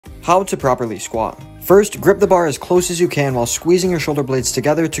How to properly squat. First, grip the bar as close as you can while squeezing your shoulder blades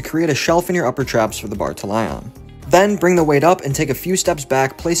together to create a shelf in your upper traps for the bar to lie on. Then, bring the weight up and take a few steps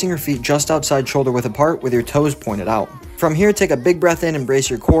back, placing your feet just outside shoulder width apart with your toes pointed out. From here, take a big breath in and brace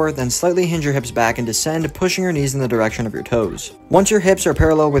your core, then slightly hinge your hips back and descend, pushing your knees in the direction of your toes. Once your hips are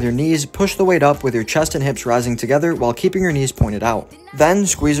parallel with your knees, push the weight up with your chest and hips rising together while keeping your knees pointed out. Then,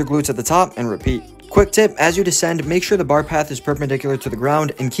 squeeze your glutes at the top and repeat. Quick tip, as you descend, make sure the bar path is perpendicular to the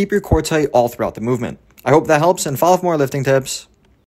ground and keep your core tight all throughout the movement. I hope that helps, and follow for more lifting tips.